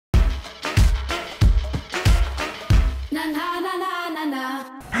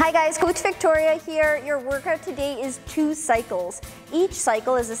Hi guys, Coach Victoria here. Your workout today is 2 cycles. Each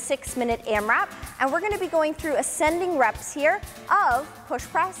cycle is a 6-minute AMRAP, and we're going to be going through ascending reps here of push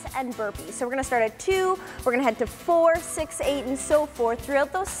press and burpee. So we're going to start at 2, we're going to head to 4, 6, 8, and so forth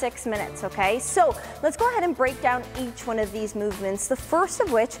throughout those 6 minutes, okay? So let's go ahead and break down each one of these movements, the first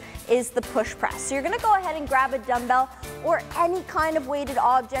of which is the push press. So you're going to go ahead and grab a dumbbell or any kind of weighted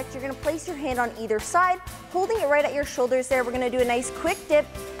object. You're going to place your hand on either side, holding it right at your shoulders there. We're going to do a nice quick dip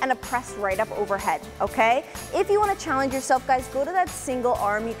and a press right up overhead, okay? If you want to challenge yourself, guys, go to that single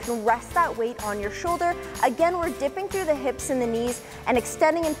arm. You can rest that weight on your shoulder. Again, we're dipping through the hips and the knees and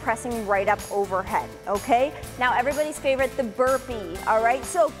extending and pressing right up overhead, okay? Now, everybody's favorite, the burpee, all right?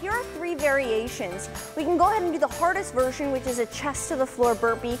 So here are 3 variations. We can go ahead and do the hardest version, which is a chest to the floor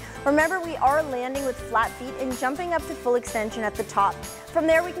burpee. Remember, we are landing with flat feet and jumping up to full extension at the top. From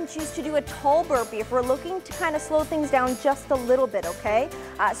there, we can choose to do a tall burpee if we're looking to kind of slow things down just a little bit, okay?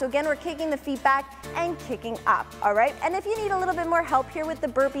 So again, we're kicking the feet back and kicking up, all right? And if you need a little bit more help here with the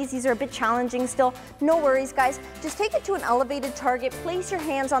burpees, these are a bit challenging still, no worries, guys. Just take it to an elevated target, place your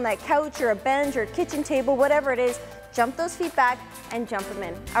hands on that couch or a bench or a kitchen table, whatever it is, jump those feet back and jump them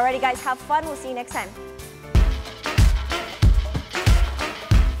in. Alrighty, guys, have fun. We'll see you next time.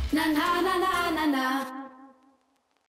 Na na na na na na.